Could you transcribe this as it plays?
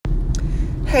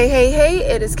Hey,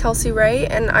 it is Kelsey Ray,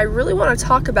 and I really want to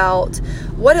talk about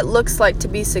what it looks like to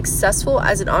be successful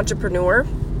as an entrepreneur.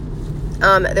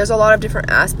 There's a lot of different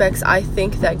aspects, I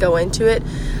think, that go into it.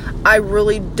 I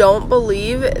really don't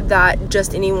believe that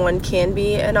just anyone can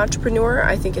be an entrepreneur.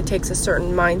 I think it takes a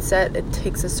certain mindset. It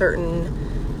takes a certain,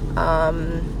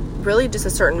 really just a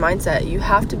certain mindset. You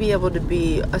have to be able to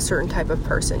be a certain type of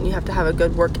person. You have to have a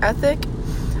good work ethic.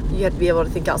 You have to be able to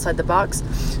think outside the box.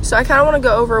 So I kind of want to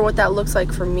go over what that looks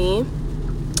like for me.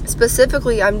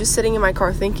 Specifically, I'm just sitting in my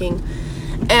car thinking,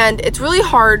 and it's really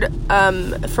hard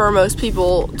for most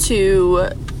people to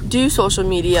do social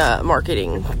media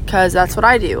marketing, because that's what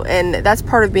I do, and that's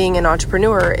part of being an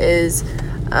entrepreneur is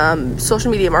social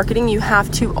media marketing. You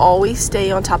have to always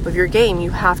stay on top of your game.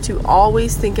 You have to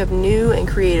always think of new and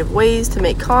creative ways to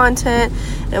make content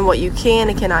and what you can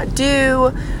and cannot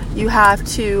do. You have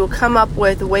to come up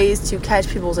with ways to catch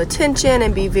people's attention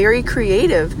and be very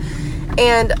creative.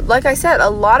 And like I said, a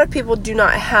lot of people do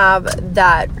not have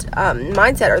that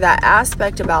mindset or that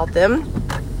aspect about them.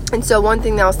 And so one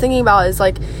thing that I was thinking about is,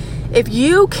 like, if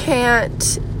you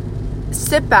can't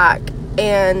sit back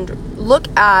and look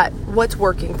at what's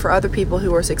working for other people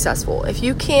who are successful, if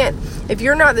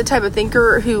you're not the type of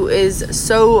thinker who is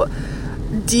so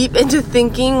deep into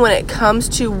thinking when it comes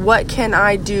to what can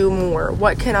I do more,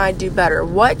 what can I do better,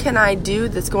 what can I do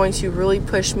that's going to really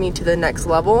push me to the next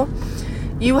level,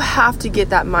 you have to get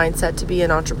that mindset to be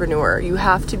an entrepreneur. You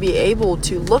have to be able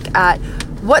to look at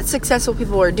what successful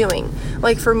people are doing.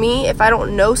 Like for me, if I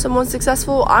don't know someone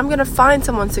successful, I'm going to find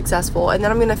someone successful, and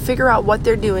then I'm going to figure out what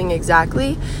they're doing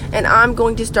exactly, and I'm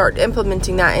going to start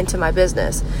implementing that into my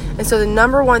business. And so the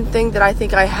number one thing that I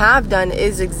think I have done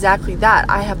is exactly that.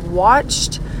 I have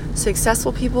watched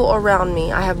successful people around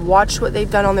me. I have watched what they've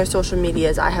done on their social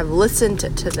medias. I have listened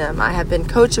to them. I have been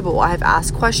coachable. I have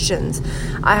asked questions.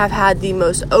 I have had the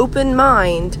most open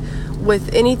mind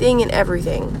with anything and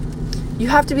everything. You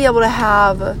have to be able to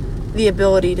have the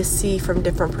ability to see from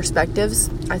different perspectives.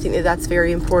 I think that that's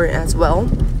very important as well.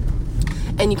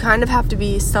 And you kind of have to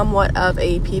be somewhat of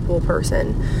a people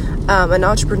person. An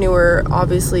entrepreneur,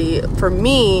 obviously, for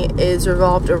me, is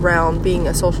revolved around being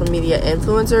a social media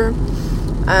influencer.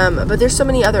 But there's so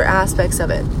many other aspects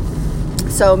of it.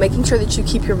 So making sure that you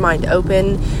keep your mind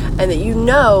open and that you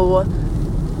know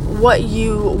what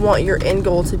you want your end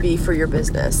goal to be for your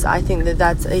business. I think that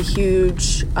that's a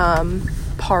huge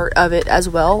part of it as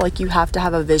well. Like, you have to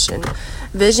have a vision.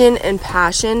 Vision and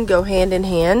passion go hand in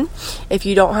hand. If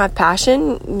you don't have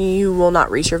passion, you will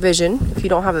not reach your vision. If you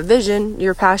don't have a vision,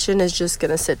 your passion is just going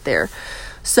to sit there.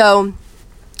 So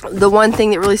the one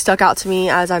thing that really stuck out to me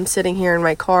as I'm sitting here in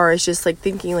my car is just like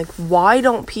thinking, like, why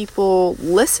don't people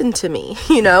listen to me?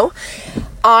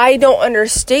 I don't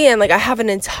understand. Like, I have an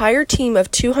entire team of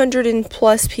 200 and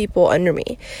plus people under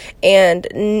me, and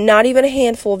not even a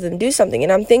handful of them do something.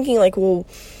 And I'm thinking, like, well,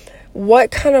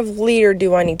 what kind of leader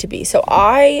do I need to be? So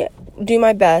I do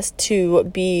my best to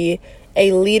be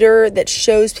a leader that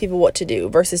shows people what to do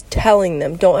versus telling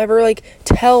them. Don't ever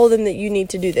tell them that you need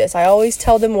to do this. I always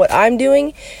tell them what I'm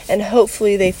doing, and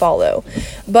hopefully they follow.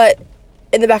 But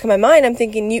in the back of my mind, I'm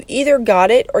thinking, you either got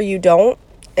it or you don't.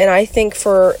 And I think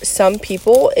for some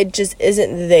people, it just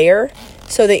isn't there,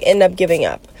 so they end up giving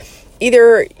up.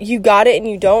 Either you got it and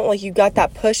you don't, like, you got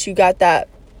that push, you got that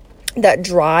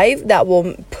drive that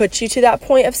will put you to that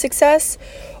point of success,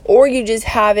 or you just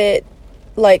have it.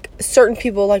 Like certain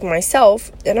people like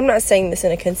myself, and I'm not saying this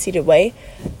in a conceited way,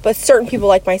 but certain people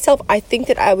like myself, I think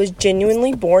that I was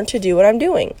genuinely born to do what I'm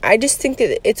doing. I just think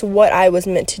that it's what I was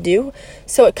meant to do,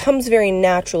 so it comes very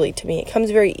naturally to me. It comes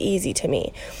very easy to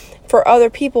me. For other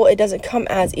people, it doesn't come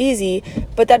as easy,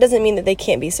 but that doesn't mean that they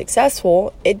can't be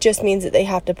successful. It just means that they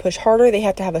have to push harder. They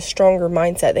have to have a stronger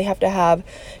mindset. They have to have,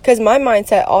 because my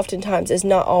mindset oftentimes is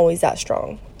not always that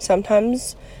strong.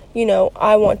 Sometimes,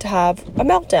 I want to have a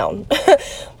meltdown,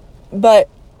 but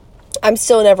I'm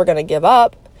still never going to give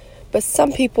up. But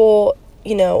some people,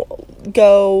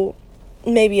 go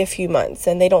maybe a few months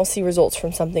and they don't see results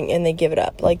from something and they give it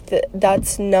up. Like,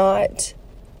 that's not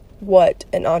what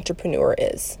an entrepreneur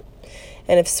is.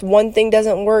 And if one thing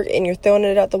doesn't work and you're throwing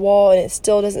it at the wall and it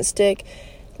still doesn't stick,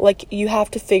 like, you have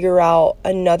to figure out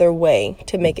another way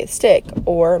to make it stick,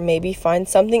 or maybe find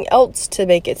something else to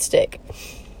make it stick.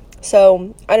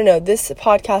 So, I don't know, this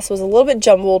podcast was a little bit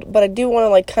jumbled, but I do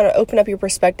want to kind of open up your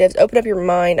perspectives, open up your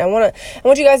mind. I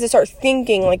want you guys to start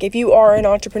thinking, like, if you are an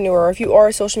entrepreneur, or if you are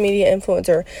a social media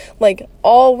influencer, like,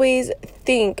 always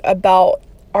think about,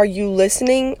 are you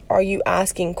listening? Are you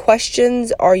asking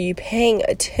questions? Are you paying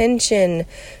attention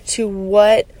to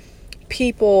what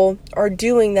people are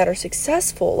doing that are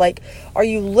successful? Like, are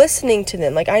you listening to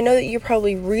them? Like, I know that you're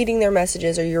probably reading their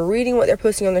messages or you're reading what they're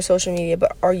posting on their social media,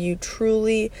 but are you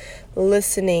truly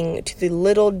listening to the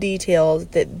little details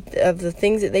of the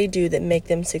things that they do that make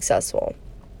them successful?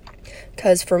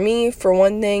 Because for me, for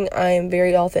one thing, I am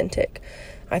very authentic.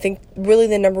 I think really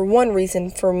the number one reason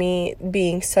for me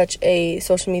being such a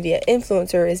social media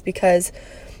influencer is because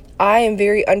I am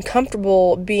very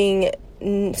uncomfortable being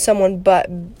someone but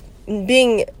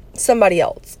being somebody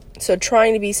else. So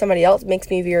trying to be somebody else makes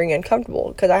me very uncomfortable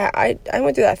because I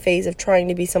went through that phase of trying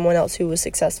to be someone else who was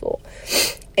successful.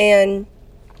 And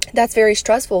that's very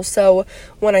stressful. So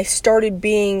when I started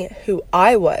being who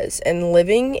I was and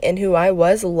living in who I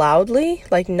was loudly,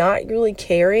 like not really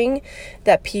caring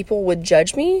that people would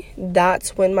judge me,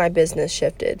 that's when my business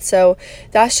shifted. So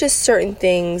that's just certain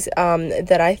things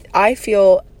that I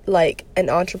feel like an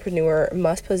entrepreneur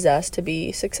must possess to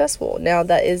be successful. Now,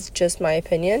 that is just my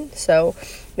opinion. So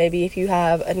maybe if you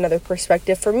have another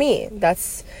perspective, for me,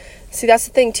 that's the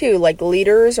thing too. Like,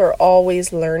 leaders are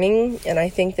always learning. And I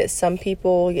think that some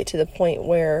people get to the point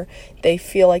where they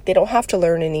feel like they don't have to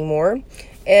learn anymore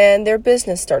and their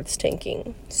business starts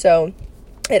tanking. So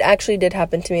it actually did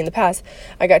happen to me in the past.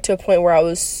 I got to a point where I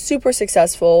was super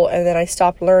successful and then I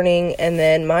stopped learning and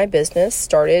then my business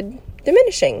started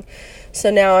diminishing. So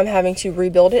now I'm having to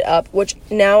rebuild it up, which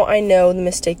now I know the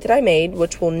mistake that I made,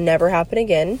 which will never happen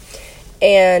again.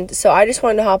 And so I just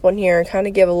wanted to hop on here and kind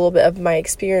of give a little bit of my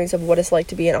experience of what it's like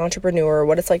to be an entrepreneur,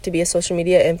 what it's like to be a social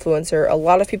media influencer. A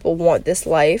lot of people want this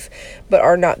life, but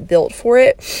are not built for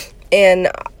it.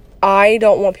 And I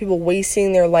don't want people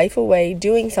wasting their life away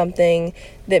doing something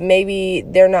that maybe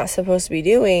they're not supposed to be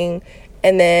doing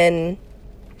and then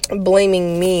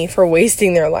blaming me for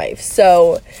wasting their life.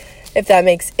 So if that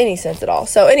makes any sense at all.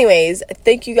 So anyways,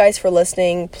 thank you guys for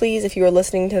listening. Please, if you are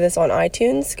listening to this on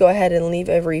iTunes, go ahead and leave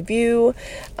a review.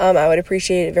 I would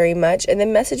appreciate it very much. And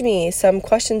then message me some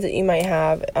questions that you might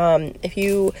have. If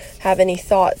you have any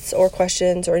thoughts or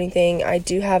questions or anything, I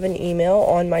do have an email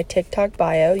on my TikTok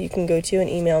bio. You can go to and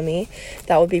email me.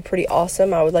 That would be pretty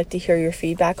awesome. I would like to hear your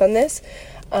feedback on this.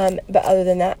 But other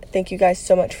than that, thank you guys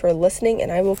so much for listening,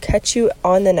 and I will catch you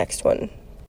on the next one.